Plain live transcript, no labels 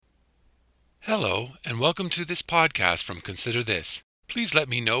Hello, and welcome to this podcast from Consider This. Please let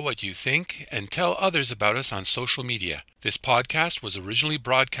me know what you think and tell others about us on social media. This podcast was originally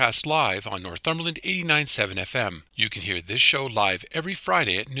broadcast live on Northumberland 89.7 FM. You can hear this show live every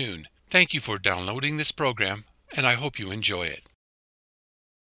Friday at noon. Thank you for downloading this program, and I hope you enjoy it.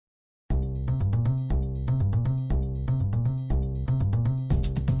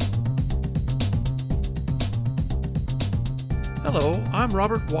 Hello, I'm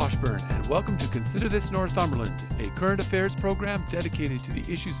Robert Washburn, and welcome to Consider This Northumberland, a current affairs program dedicated to the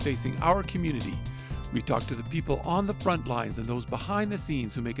issues facing our community. We talk to the people on the front lines and those behind the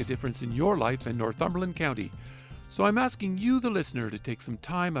scenes who make a difference in your life in Northumberland County. So I'm asking you, the listener, to take some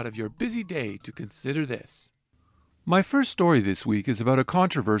time out of your busy day to consider this. My first story this week is about a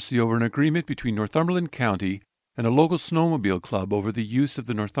controversy over an agreement between Northumberland County and a local snowmobile club over the use of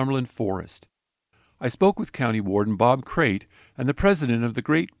the Northumberland Forest. I spoke with County Warden Bob Crate and the president of the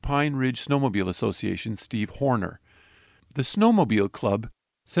Great Pine Ridge Snowmobile Association, Steve Horner. The Snowmobile Club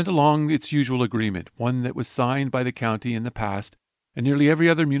sent along its usual agreement, one that was signed by the county in the past and nearly every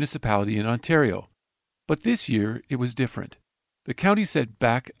other municipality in Ontario. But this year it was different. The county sent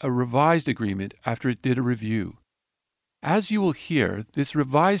back a revised agreement after it did a review. As you will hear, this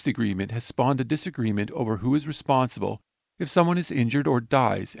revised agreement has spawned a disagreement over who is responsible if someone is injured or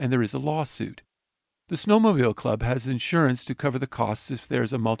dies and there is a lawsuit. The Snowmobile Club has insurance to cover the costs if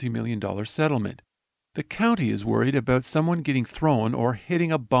there's a multi-million-dollar settlement. The county is worried about someone getting thrown or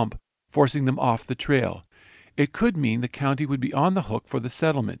hitting a bump, forcing them off the trail. It could mean the county would be on the hook for the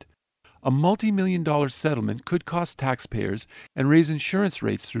settlement. A multi-million-dollar settlement could cost taxpayers and raise insurance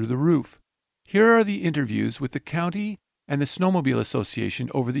rates through the roof. Here are the interviews with the county and the Snowmobile Association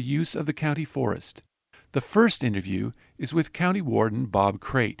over the use of the county forest. The first interview is with County Warden Bob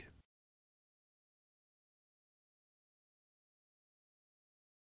Crate.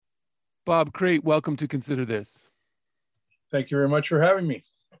 Bob Crate, welcome to Consider This. Thank you very much for having me.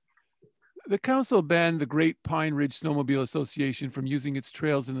 The council banned the Great Pine Ridge Snowmobile Association from using its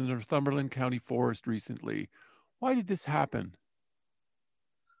trails in the Northumberland County Forest recently. Why did this happen?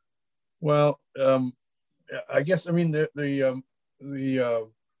 Well, I guess the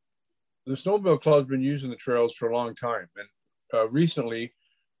snowmobile club's been using the trails for a long time, and recently,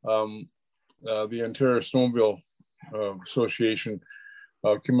 the Ontario Snowmobile Association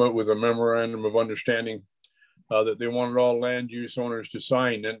came out with a memorandum of understanding that they wanted all land use owners to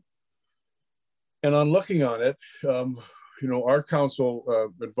sign. And on looking on it, our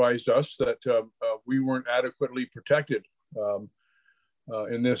council advised us that we weren't adequately protected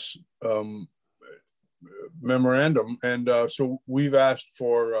in this memorandum. And so we've asked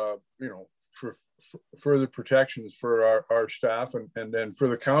for further protections for our staff and then for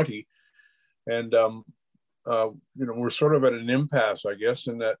the county. And we're sort of at an impasse, I guess,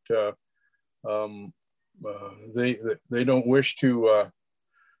 in that they don't wish to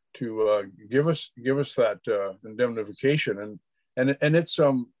give us that indemnification, and it's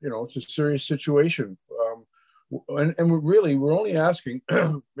it's a serious situation, and we're only asking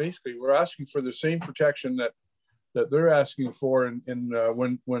basically we're asking for the same protection that they're asking for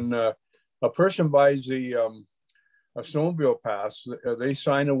when a person buys a snowmobile pass, they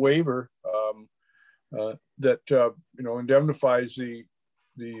sign a waiver that indemnifies the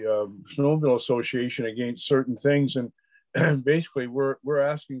Snowmobile Association against certain things, and basically we're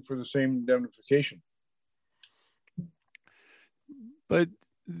asking for the same indemnification. But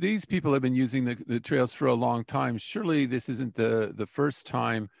these people have been using the trails for a long time. Surely this isn't the first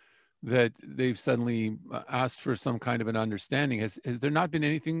time that they've suddenly asked for some kind of an understanding. Has there not been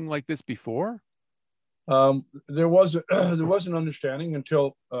anything like this before? There was an understanding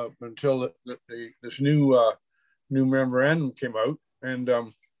until this new memorandum came out, and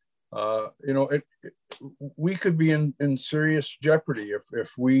we could be in serious jeopardy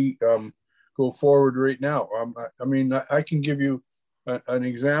if we go forward right now. I can give you an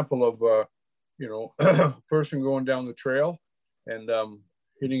example of a person going down the trail and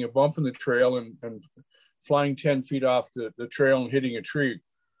hitting a bump in the trail and flying 10 feet off the trail and hitting a tree.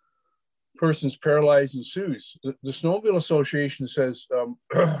 Person's paralyzed and sues. The Snowmobile Association says,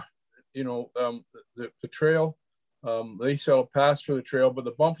 the trail, they sell a pass for the trail, but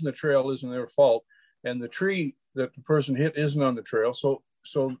the bump in the trail isn't their fault, and the tree that the person hit isn't on the trail, so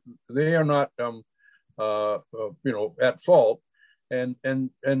they are not, at fault, and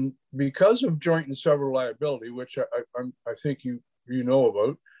because of joint and several liability, which I think you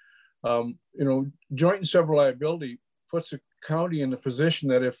know about, joint and several liability puts the county in the position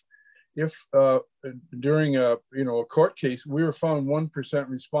that if during a court case we were found 1%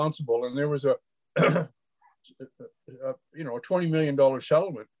 responsible and there was a $20 million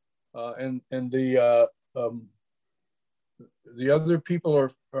settlement, and the other people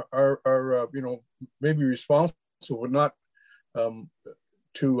are maybe responsible, but not to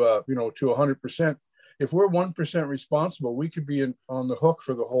 100%. If we're 1% responsible, we could be on the hook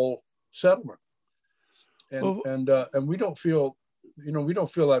for the whole settlement, and we don't feel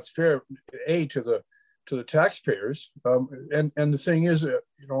that's fair. To the taxpayers, and the thing is,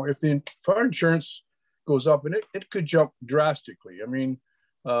 if the fire insurance goes up, and it could jump drastically. I mean,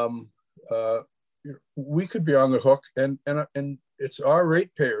 we could be on the hook, and it's our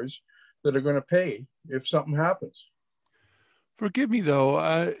ratepayers that are going to pay if something happens. Forgive me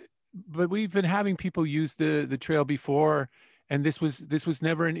though, but we've been having people use the trail before, and this was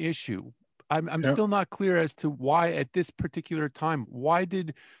never an issue. I'm still not clear as to why at this particular time. Why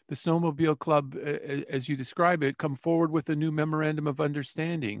did the Snowmobile Club, as you describe it, come forward with a new memorandum of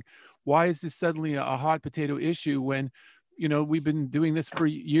understanding? Why is this suddenly a hot potato issue when, we've been doing this for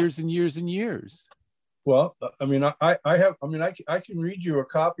years and years and years? Well, I mean, I can read you a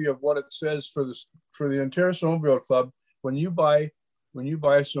copy of what it says for the Ontario Snowmobile Club. When you buy a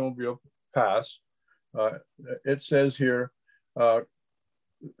snowmobile pass, it says here,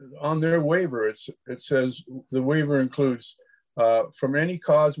 on their waiver, it says the waiver includes from any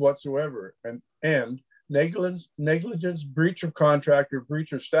cause whatsoever and negligence, breach of contract, or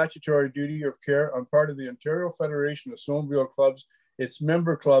breach of statutory duty of care on part of the Ontario Federation of Snowmobile Clubs, its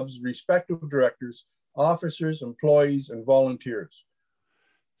member clubs, respective directors, officers, employees, and volunteers.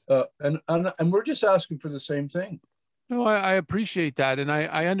 And we're just asking for the same thing. No, I appreciate that, and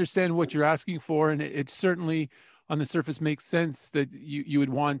I understand what you're asking for, and it certainly, on the surface, makes sense that you would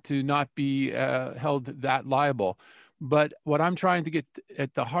want to not be held that liable. But what I'm trying to get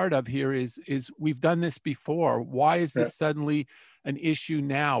at the heart of here is we've done this before. Why is this suddenly an issue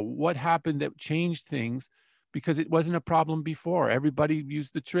now? What happened that changed things? Because it wasn't a problem before. Everybody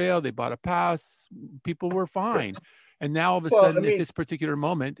used the trail, they bought a pass, people were fine. And now all of a sudden, at this particular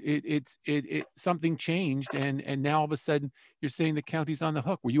moment, it something changed, and now all of a sudden you're saying the county's on the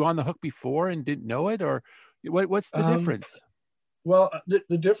hook. Were you on the hook before and didn't know it, or what's the difference? Well,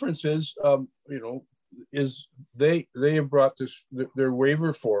 the difference is, is they have brought their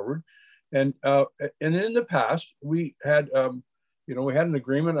waiver forward, and in the past we had we had an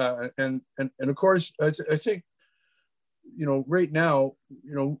agreement, and of course I think right now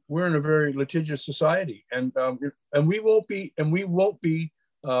we're in a very litigious society, and we won't be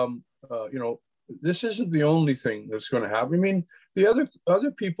this isn't the only thing that's going to happen. I mean, the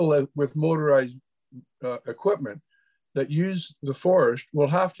other people with motorized equipment that use the forest will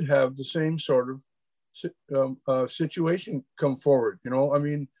have to have the same sort of situation come forward. I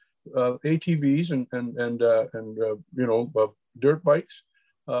mean, ATVs and dirt bikes.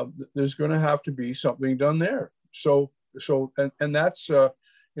 There's going to have to be something done there. So that's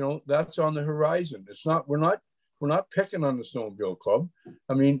that's on the horizon. It's not. We're not picking on the Snowmobile Club.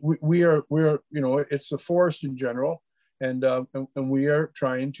 I mean, we're it's the forest in general, and we are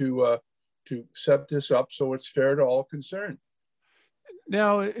trying to set this up so it's fair to all concerned.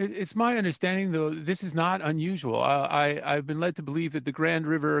 Now, it's my understanding, though, this is not unusual. I've been led to believe that the Grand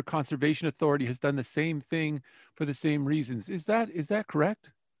River Conservation Authority has done the same thing for the same reasons. Is that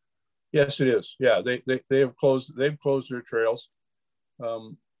correct? Yes, it is. Yeah, they've closed their trails,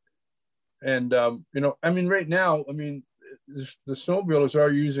 and I mean, right now, I mean, the snowmobilers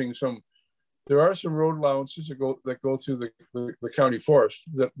are using there are some road allowances that go through the county forest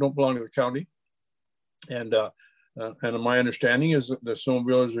that don't belong to the county, and my understanding is that the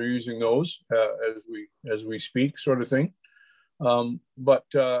snowmobilers are using those as we speak, sort of thing. But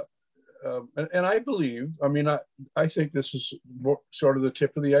I believe, I mean, I think this is sort of the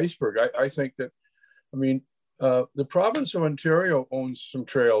tip of the iceberg. I think that, I mean, the province of Ontario owns some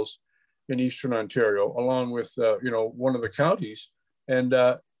trails in Eastern Ontario, along with one of the counties, and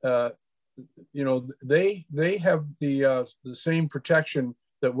they have the same protection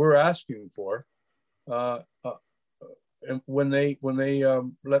that we're asking for, and when they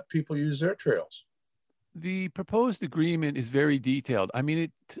let people use their trails. The proposed agreement is very detailed. I mean,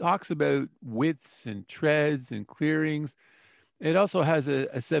 it talks about widths and treads and clearings. It also has a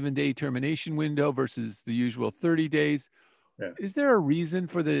 7-day termination window versus the usual 30 days. Yeah. Is there a reason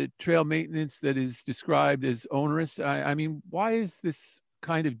for the trail maintenance that is described as onerous? I mean, why is this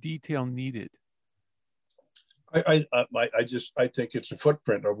kind of detail needed? I think it's a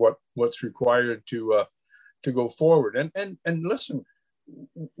footprint of what's required to go forward. And listen,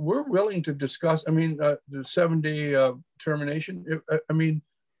 we're willing to discuss. I mean, the 7-day termination. I mean,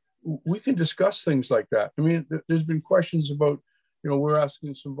 we can discuss things like that. I mean, there's been questions about, we're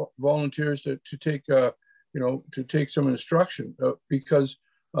asking some volunteers to take, to take some instruction because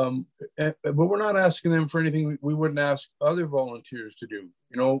but we're not asking them for anything we wouldn't ask other volunteers to do.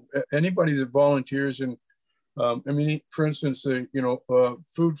 You know, anybody that volunteers in, I mean, for instance,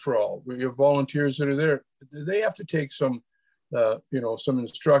 Food for All, we have volunteers that are there. They have to take some, some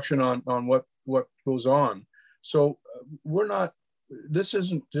instruction on what goes on. So we're not, this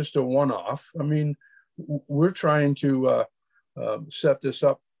isn't just a one-off. I mean, we're trying to set this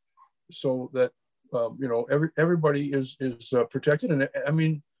up so that everybody is protected. And I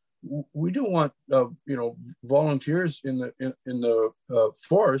mean, we do want volunteers in the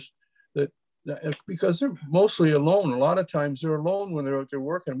forest that because they're mostly alone. A lot of times they're alone when they're out there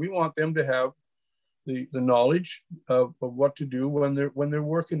working. We want them to have the knowledge of what to do when they're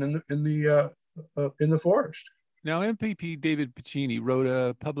working in the forest. Now, MPP David Piccini wrote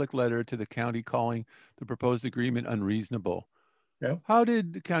a public letter to the county calling the proposed agreement unreasonable. Yeah. How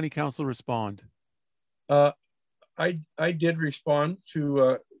did the county council respond? I did respond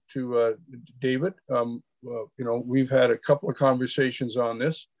to David. We've had a couple of conversations on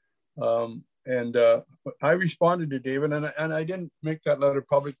this, and I responded to David, and I didn't make that letter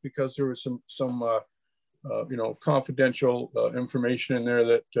public because there was some confidential information in there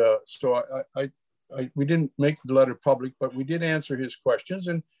that so we didn't make the letter public, but we did answer his questions,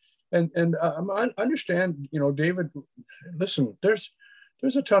 and I understand, David. Listen, there's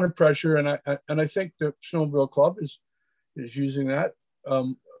a ton of pressure, and I think the Snowmobile Club is using that.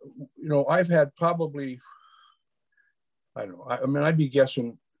 I've had probably, I don't know, I mean, I'd be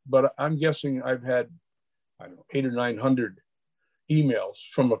guessing, but I'm guessing I've had, 800 or 900 emails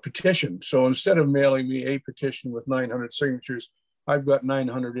from a petition. So instead of mailing me a petition with 900 signatures, I've got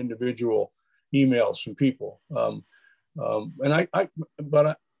 900 individual emails from people. And I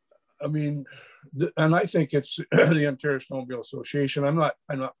think it's the Ontario Snowmobile Association. I'm not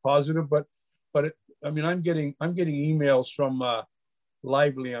positive, but I'm getting emails from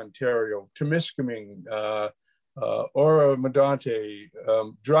Lively Ontario, Temiskaming, Ora Medante,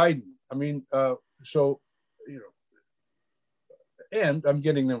 Dryden. And I'm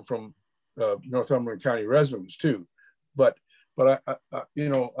getting them from Northumberland County residents too. But I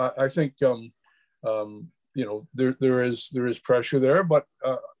think there is pressure there. But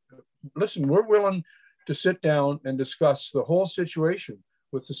listen, we're willing to sit down and discuss the whole situation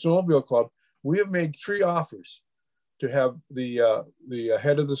with the Snowmobile Club. We have made 3 offers to have the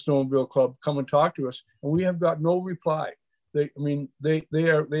head of the Snowmobile Club come and talk to us, and we have got no reply. They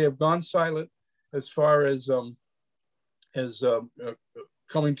have gone silent as far as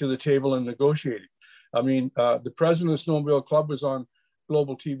coming to the table and negotiating. I mean, the president of the Snowmobile Club was on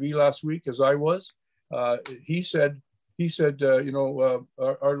Global TV last week, as I was. He said,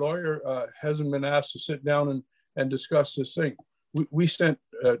 our lawyer hasn't been asked to sit down and discuss this thing. We sent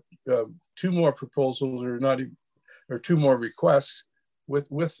 2 more proposals, or 2 more requests to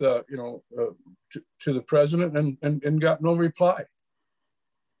the president, and got no reply.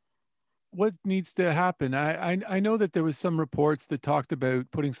 What needs to happen? I know that there was some reports that talked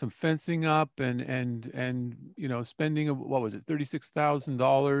about putting some fencing up and spending, what was it,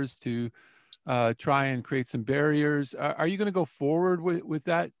 $36,000 to try and create some barriers. Are you going to go forward with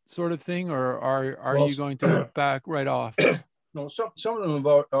that sort of thing, or are you going to back right off? No, some of them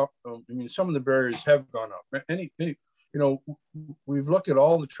some of the barriers have gone up. We've looked at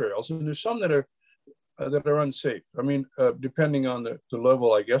all the trails, and there's some that are unsafe. I mean, depending on the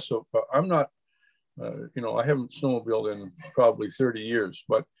level, I guess. So I'm not, I haven't snowmobiled in probably 30 years,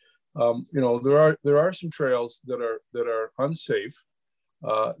 but there are some trails that are unsafe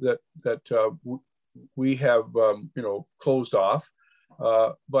that we have closed off,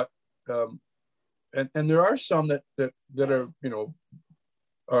 but and there are some that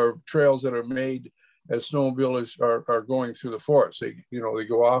are trails that are made as snowmobilers are going through the forest. They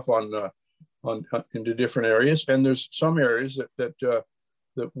go off on into different areas, and there's some areas that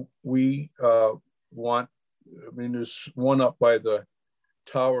we want. I mean, there's one up by the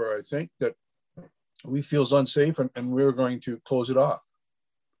tower, I think, that we feel is unsafe, and we're going to close it off.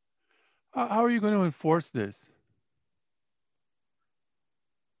 How are you going to enforce this?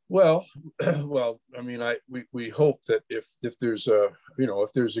 Well, I mean, we hope that if there's a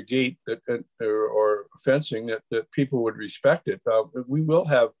gate or fencing that people would respect it. We will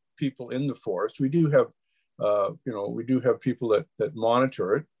have people in the forest. We do have people that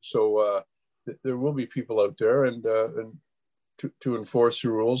monitor it. So there will be people out there and to enforce the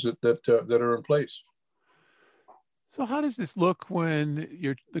rules that are in place. So how does this look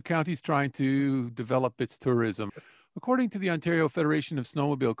when the county's trying to develop its tourism? According to the Ontario Federation of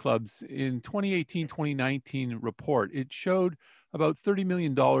Snowmobile Clubs, in 2018-2019 report, it showed about $30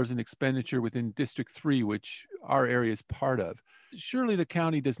 million in expenditure within District 3, which our area is part of. Surely the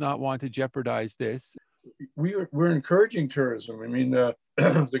county does not want to jeopardize this. We're encouraging tourism. I mean, the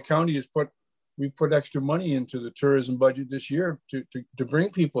county we put extra money into the tourism budget this year to bring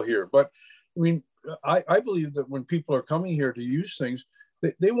people here. But I mean, I believe that when people are coming here to use things,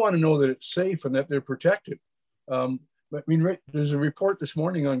 they want to know that it's safe and that they're protected. I mean, there's a report this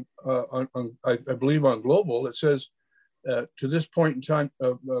morning on I believe on Global that says to this point in time,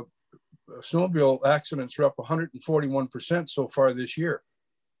 snowmobile accidents are up 141% so far this year.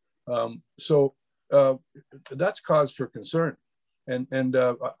 So that's cause for concern, and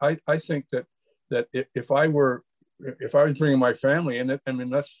I think that if I was bringing my family, and I mean,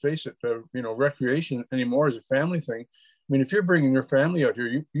 let's face it, recreation anymore is a family thing. I mean, if you're bringing your family out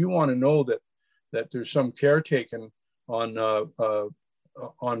here, you want to know that there's some care taken on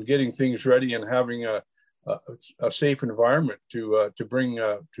getting things ready and having a safe environment to bring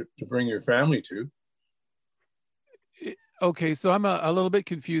your family to. Okay, so I'm a little bit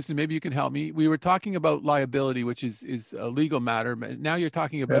confused, and maybe you can help me. We were talking about liability, which is a legal matter, but now you're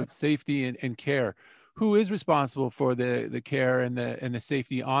talking about safety and care. Who is responsible for the care and the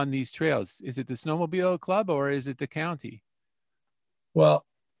safety on these trails? Is it the snowmobile club or is it the county? Well,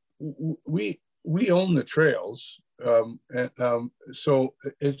 we own the trails, so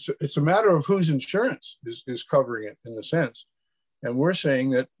it's a matter of whose insurance is covering it in a sense. And we're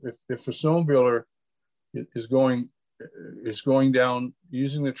saying that if a snowmobiler is going down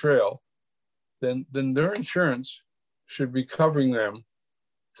using the trail, then their insurance should be covering them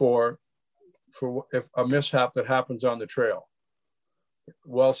for if a mishap that happens on the trail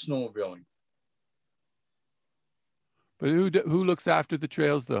while snowmobiling. But who looks after the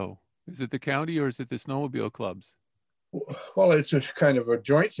trails, though? Is it the county or is it the snowmobile clubs? Well, it's a kind of a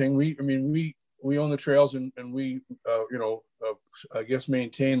joint thing. We own the trails and we I guess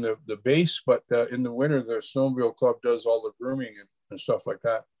maintain the base, but in the winter the snowmobile club does all the grooming and stuff like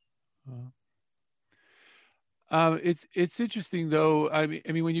that. It's interesting though. I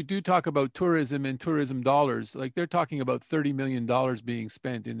mean, when you do talk about tourism and tourism dollars, like they're talking about $30 million being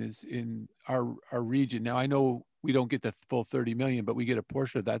spent in our region. Now I know we don't get the full 30 million, but we get a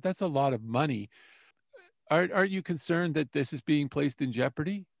portion of that. That's a lot of money. Aren't you concerned that this is being placed in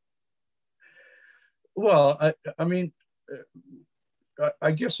jeopardy? Well, I mean,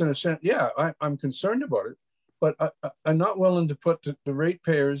 I guess in a sense, yeah, I'm concerned about it, but I'm not willing to put the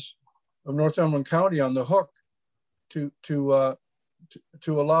ratepayers of Northumberland County on the hook to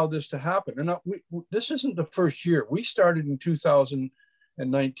allow this to happen. And this isn't the first year. We started in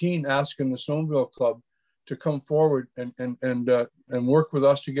 2019 asking the Snowmobile Club to come forward and work with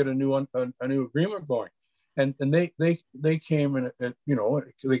us to get a new agreement going. And they came and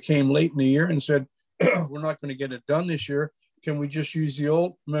they came late in the year and said, we're not going to get it done this year. Can we just use the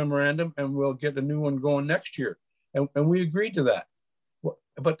old memorandum and we'll get a new one going next year? And we agreed to that.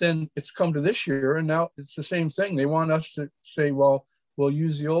 But then it's come to this year and now it's the same thing. They want us to say, well, we'll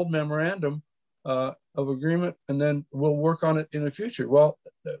use the old memorandum of agreement and then we'll work on it in the future. Well,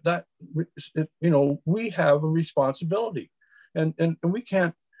 we have a responsibility and we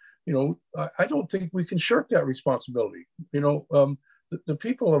can't, I don't think we can shirk that responsibility. The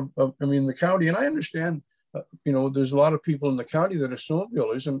people of the county, and I understand, there's a lot of people in the county that are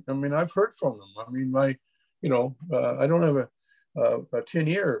snowmobilers, and I mean, I've heard from them. I mean, I don't have a tin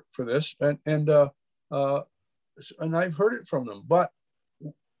ear for this, and I've heard it from them. But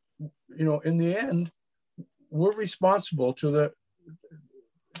in the end, we're responsible to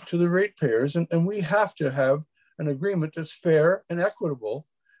the ratepayers, and we have to have an agreement that's fair and equitable.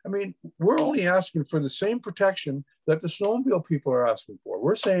 I mean, we're only asking for the same protection that the snowmobile people are asking for.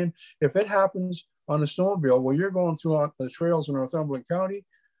 We're saying if it happens on a snowmobile while you're going through the trails in Northumberland County,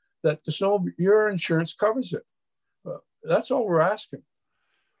 that your insurance covers it. That's all we're asking.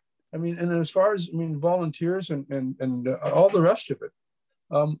 I mean, and as far as volunteers and all the rest of it,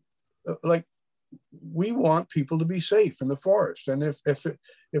 we want people to be safe in the forest, and if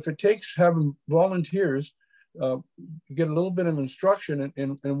it takes having volunteers get a little bit of instruction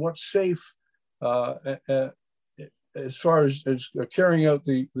in what's safe as far as carrying out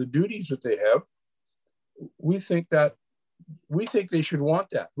the duties that they have, we think they should want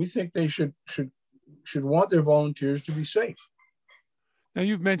that. We think they should want their volunteers to be safe. Now,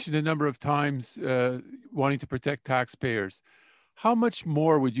 you've mentioned a number of times wanting to protect taxpayers. How much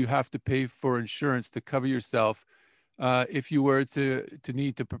more would you have to pay for insurance to cover yourself if you were to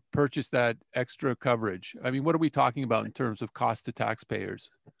need to purchase that extra coverage? I mean, what are we talking about in terms of cost to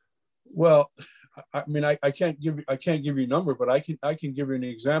taxpayers? Well, I mean, I can't give you a number, but I can give you an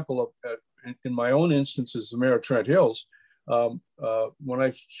example of in my own instance as the mayor of Trent Hills. When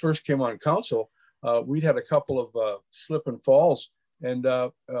I first came on council, we'd had a couple of slip and falls. And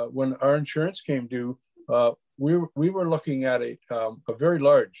when our insurance came due, we were looking at a very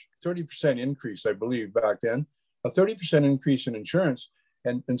large 30% increase, I believe, back then, a 30% increase in insurance.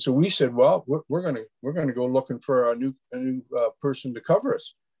 And so we said, well, we're gonna go looking for a new person to cover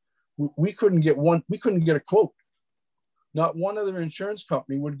us. We couldn't get a quote. Not one other insurance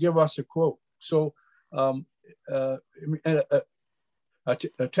company would give us a quote. So a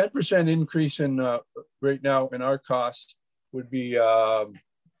 10% increase in right now in our costs would be around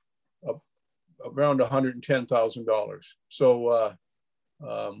 $110,000. So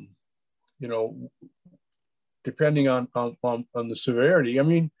you know, depending on the severity, I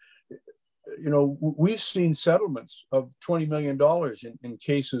mean, you know, we've seen settlements of $20 million in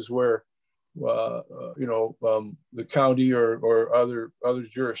cases where you know, the county or other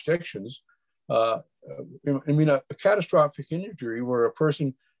jurisdictions. I mean, a catastrophic injury where a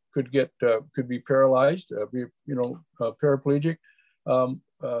person could be paralyzed, be, you know, paraplegic. You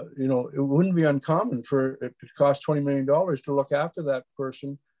know, it wouldn't be uncommon for it to cost $20 million to look after that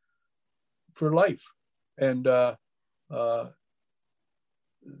person for life, and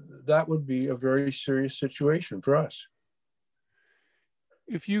that would be a very serious situation for us.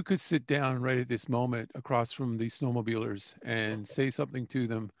 If you could sit down right at this moment across from the snowmobilers and say something to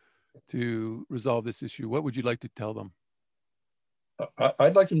them to resolve this issue, what would you like to tell them?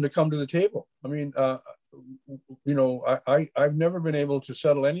 I'd like them to come to the table. I mean, you know, I've never been able to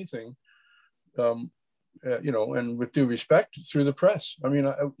settle anything, you know, and with due respect, through the press. I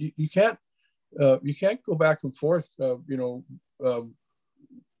mean, you can't go back and forth, you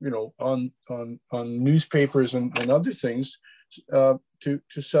know, on newspapers and other things to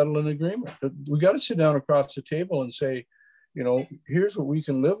settle an agreement. We got to sit down across the table and say, you know, here's what we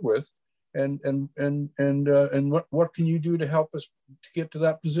can live with, and what can you do to help us to get to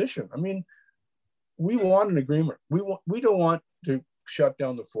that position? I mean, we want an agreement. We don't want to shut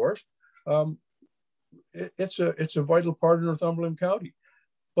down the forest. It's a vital part of Northumberland County,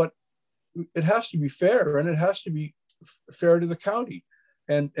 but it has to be fair, and it has to be fair to the county.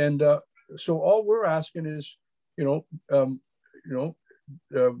 And so all we're asking is, you know,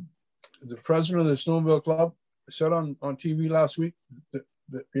 the president of the Snowmobile Club said on TV last week that,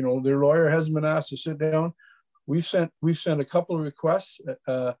 you know, their lawyer hasn't been asked to sit down. We've sent a couple of requests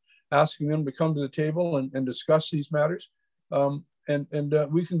asking them to come to the table and discuss these matters, and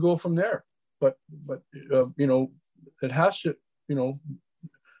we can go from there. But you know, it has to, you know,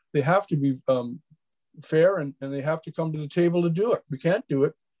 they have to be fair, and they have to come to the table to do it. We can't do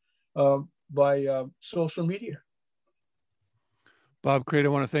it by social media. Bob Crate, I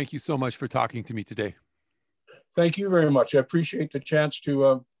want to thank you so much for talking to me today. Thank you very much. I appreciate the chance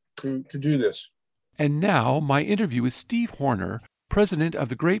to do this. And now my interview with Steve Horner, president of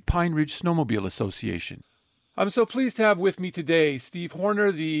the Great Pine Ridge Snowmobile Association. I'm so pleased to have with me today Steve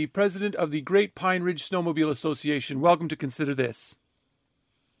Horner, the president of the Great Pine Ridge Snowmobile Association. Welcome to Consider This.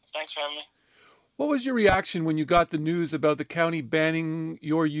 Thanks for having me. What was your reaction when you got the news about the county banning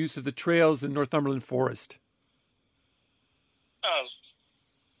your use of the trails in Northumberland Forest? I was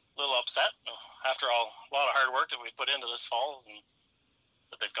a little upset after a lot of hard work that we put into this fall, and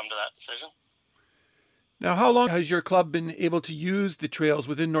that they've come to that decision. Now, how long has your club been able to use the trails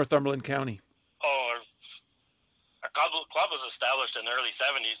within Northumberland County? Oh, our club was established in the early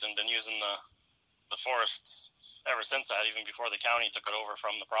 70s and been using the forests ever since that, even before the county took it over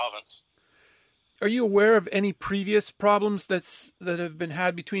from the province. Are you aware of any previous problems that have been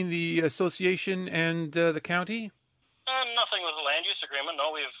had between the association and the county? Nothing with the land use agreement.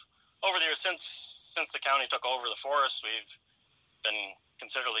 No, we've over the years since the county took over the forest, we've been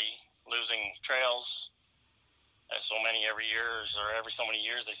considerably losing trails. So many every year, or every so many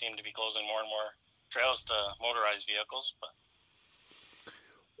years, they seem to be closing more and more trails to motorized vehicles. But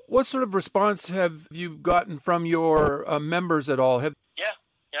what sort of response have you gotten from your members at all? Yeah,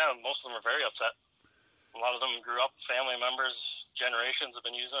 most of them are very upset. A lot of them grew up, family members, generations have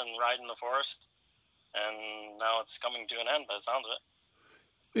been using and riding the forest, and now it's coming to an end by the sounds of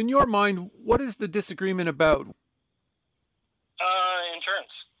it. In your mind, what is the disagreement about?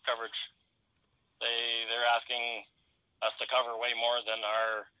 Insurance coverage. They're asking us to cover way more than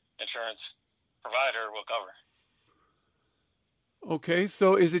our insurance provider will cover. Okay,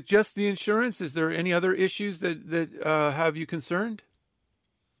 so is it just the insurance? Is there any other issues that have you concerned?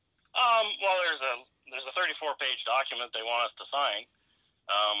 Well, there's a 34-page document they want us to sign,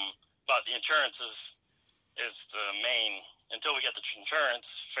 but the insurance is the main. Until we get the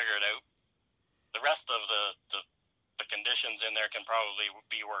insurance figured out, the rest of the conditions in there can probably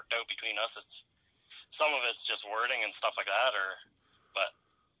be worked out between us. some of it's just wording and stuff like that, but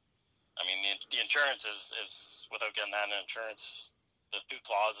I mean, the insurance is without getting that insurance, the 2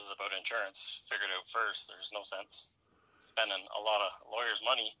 clauses about insurance figured out first. There's no sense spending a lot of lawyers'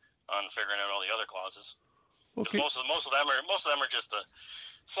 money on figuring out all the other clauses. Because most of them are just a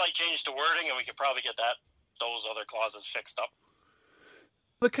slight change to wording, and we could probably get those other clauses fixed up.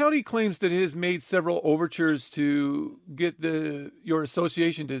 The county claims that it has made several overtures to get your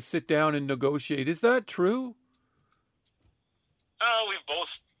association to sit down and negotiate. Is that true? We've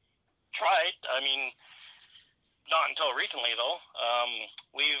both tried. I mean, not until recently, though.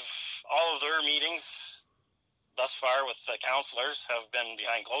 All of their meetings thus far with the councillors have been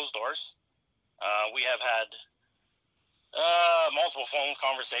behind closed doors. We have had multiple phone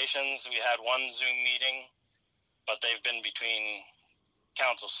conversations. We had one Zoom meeting, but they've been between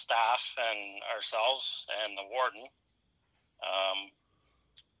council staff and ourselves and the warden.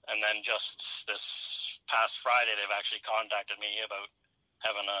 And then just this past Friday, they've actually contacted me about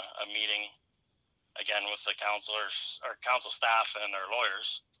having a meeting again with the councillors or council staff and their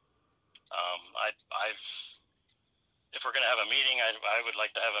lawyers. If we're going to have a meeting, I would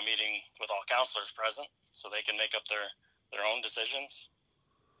like to have a meeting with all councillors present so they can make up their own decisions.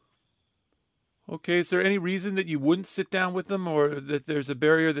 Okay, is there any reason that you wouldn't sit down with them, or that there's a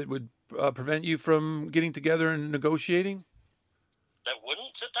barrier that would prevent you from getting together and negotiating? That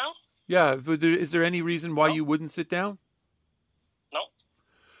wouldn't sit down? Yeah, is there any reason why you wouldn't sit down? No.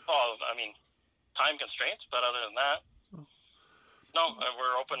 Well, I mean, time constraints, but other than that, no,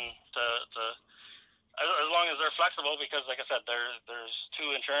 we're open to as long as they're flexible, because like I said, there's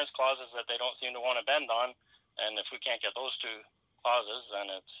 2 insurance clauses that they don't seem to want to bend on, and if we can't get those 2 clauses, then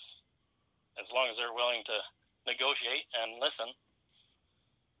it's as long as they're willing to negotiate and listen.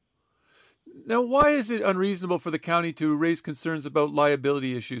 Now, why is it unreasonable for the county to raise concerns about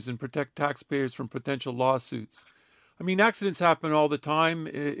liability issues and protect taxpayers from potential lawsuits? I mean, accidents happen all the time.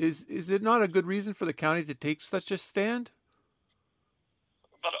 Is it not a good reason for the county to take such a stand?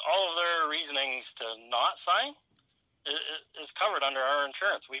 But all of their reasonings to not sign is covered under our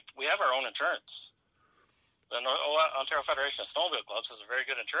insurance. We have our own insurance. The Ontario Federation of Snowmobile Clubs has a very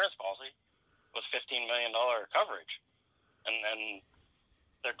good insurance policy with $15 million coverage. And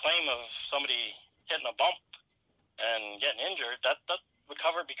their claim of somebody hitting a bump and getting injured, that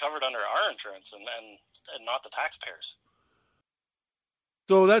would be covered under our insurance and not the taxpayers.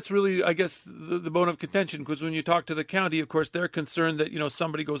 So that's really, I guess, the bone of contention, because when you talk to the county, of course, they're concerned that,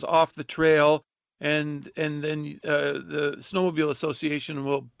 somebody goes off the trail and then the Snowmobile Association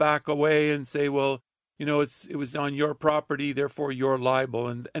will back away and say, well, it was on your property, therefore you're liable.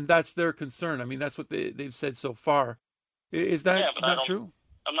 And that's their concern. I mean, that's what they've said so far. Is that not true?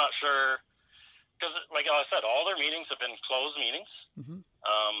 I'm not sure, because like I said, all their meetings have been closed meetings. Mm-hmm.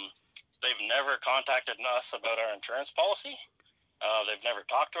 They've never contacted us about our insurance policy. They've never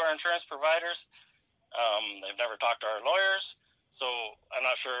talked to our insurance providers. They've never talked to our lawyers. So I'm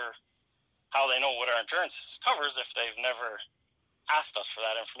not sure how they know what our insurance covers if they've never asked us for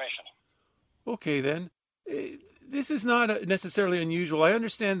that information. Okay, then. This is not necessarily unusual. I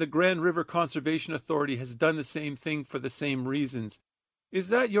understand the Grand River Conservation Authority has done the same thing for the same reasons. Is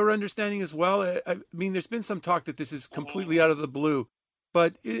that your understanding as well? I mean, there's been some talk that this is completely out of the blue,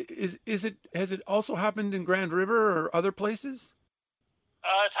 but has it also happened in Grand River or other places?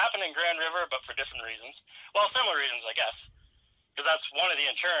 It's happened in Grand River, but for different reasons. Well, similar reasons, I guess, because that's one of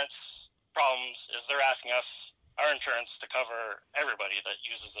the insurance problems is they're asking us, our insurance, to cover everybody that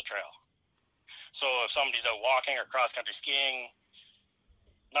uses the trail. So if somebody's out walking or cross-country skiing,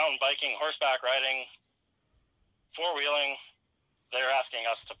 mountain biking, horseback riding, four-wheeling, they're asking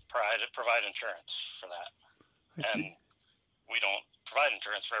us to provide insurance for that. And we don't provide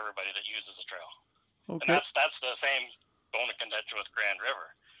insurance for everybody that uses the trail. Okay. And that's the same bone of contention with Grand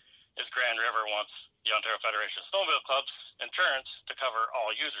River, is Grand River wants the Ontario Federation of Snowmobile Clubs insurance to cover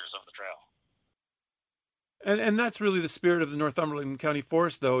all users of the trail. And that's really the spirit of the Northumberland County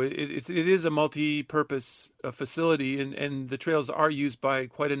Forest, though. It is a multi-purpose facility, and the trails are used by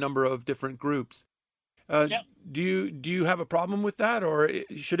quite a number of different groups. Yep. Do you have a problem with that, or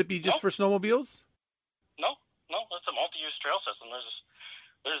should it be just for snowmobiles? No, it's a multi-use trail system.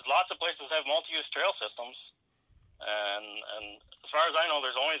 There's lots of places that have multi-use trail systems, and as far as I know,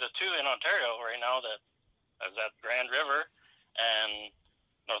 there's only the 2 in Ontario right now that is at Grand River and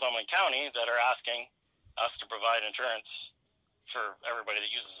Northumberland County that are asking us to provide insurance for everybody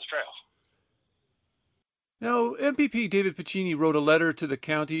that uses the trail. Now, MPP David Piccini wrote a letter to the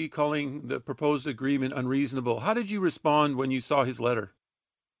county calling the proposed agreement unreasonable. How did you respond when you saw his letter?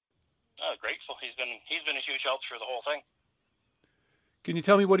 Grateful. He's been a huge help through the whole thing. Can you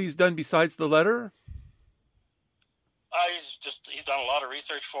tell me what he's done besides the letter? He's done a lot of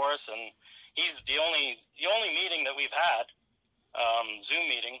research for us, and he's the only meeting that we've had, Zoom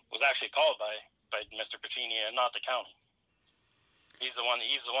meeting, was actually called by Mr. Pacini and not the county. He's the one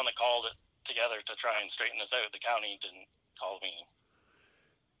that called it together to try and straighten this out. The county didn't call a meeting.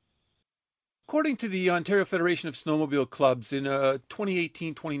 According to the Ontario Federation of Snowmobile Clubs, in a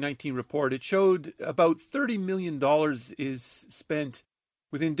 2018-2019 report, it showed about $30 million is spent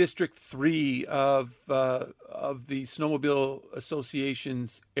within District 3 of the Snowmobile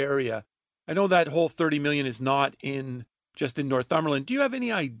Association's area. I know that whole $30 million is not just in Northumberland. Do you have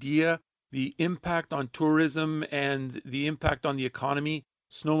any idea the impact on tourism and the impact on the economy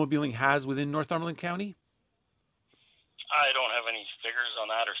snowmobiling has within Northumberland County? I don't have any figures on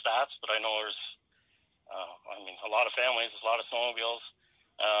that or stats, but I know there's, a lot of families, there's a lot of snowmobiles.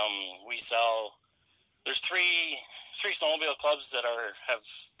 There's three snowmobile clubs that have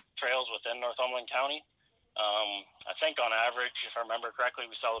trails within Northumberland County. I think on average, if I remember correctly,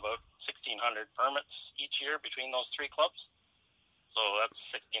 we sell about 1,600 permits each year between those three clubs. So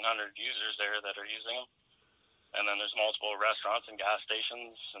that's 1,600 users there that are using them. And then there's multiple restaurants and gas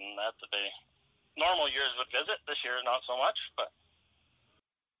stations and that they normal years would visit. This year, not so much. But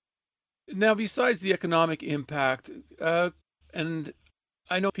now, besides the economic impact, and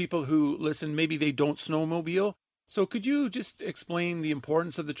I know people who listen, maybe they don't snowmobile. So could you just explain the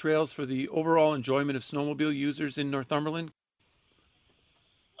importance of the trails for the overall enjoyment of snowmobile users in Northumberland?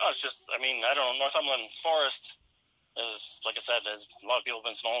 It's just, I don't know, Northumberland Forest is, like I said, there's a lot of people have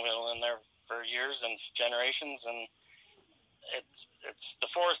been snowmobiling in there for years and generations, and it's the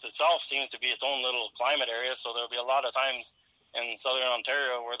forest itself seems to be its own little climate area, so there'll be a lot of times in southern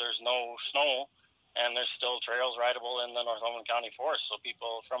Ontario where there's no snow, and there's still trails rideable in the Northumberland County Forest, so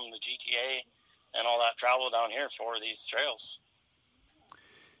people from the GTA and all that travel down here for these trails.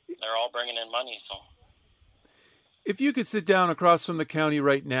 They're all bringing in money, so. If you could sit down across from the county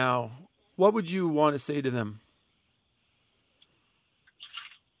right now, what would you want to say to them?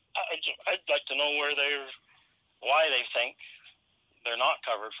 I'd like to know why they think they're not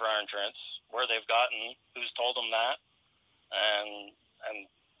covered for our insurance, where they've gotten, who's told them that, and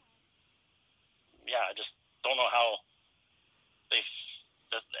yeah, I just don't know how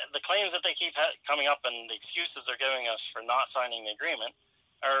the claims that they keep coming up and the excuses they're giving us for not signing the agreement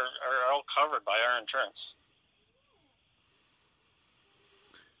are all covered by our insurance.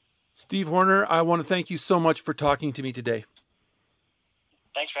 Steve Horner, I want to thank you so much for talking to me today.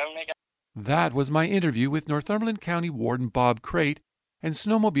 Thanks for having me, guys. That was my interview with Northumberland County Warden Bob Crate and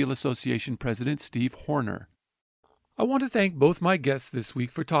Snowmobile Association President Steve Horner. I want to thank both my guests this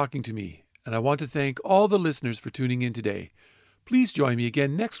week for talking to me, and I want to thank all the listeners for tuning in today. Please join me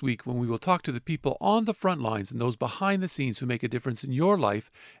again next week when we will talk to the people on the front lines and those behind the scenes who make a difference in your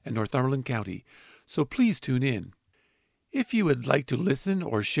life and Northumberland County. So please tune in. If you would like to listen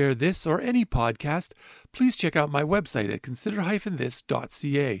or share this or any podcast, please check out my website at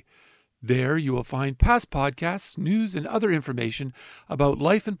consider-this.ca. There you will find past podcasts, news, and other information about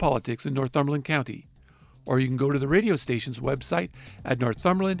life and politics in Northumberland County. Or you can go to the radio station's website at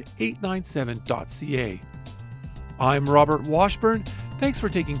northumberland897.ca. I'm Robert Washburn. Thanks for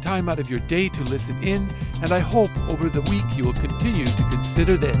taking time out of your day to listen in, and I hope over the week you will continue to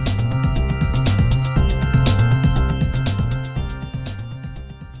consider this.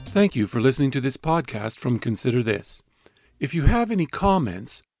 Thank you for listening to this podcast from Consider This. If you have any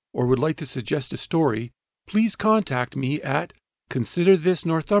comments or would like to suggest a story, please contact me at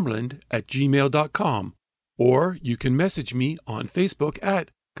considerthisnorthumberland@gmail.com, or you can message me on Facebook at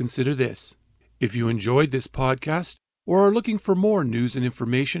Consider This. If you enjoyed this podcast or are looking for more news and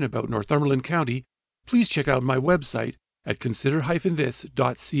information about Northumberland County, please check out my website at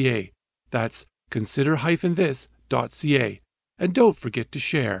consider-this.ca. That's consider-this.ca. And don't forget to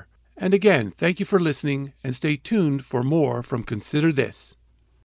share. And again, thank you for listening, and stay tuned for more from Consider This.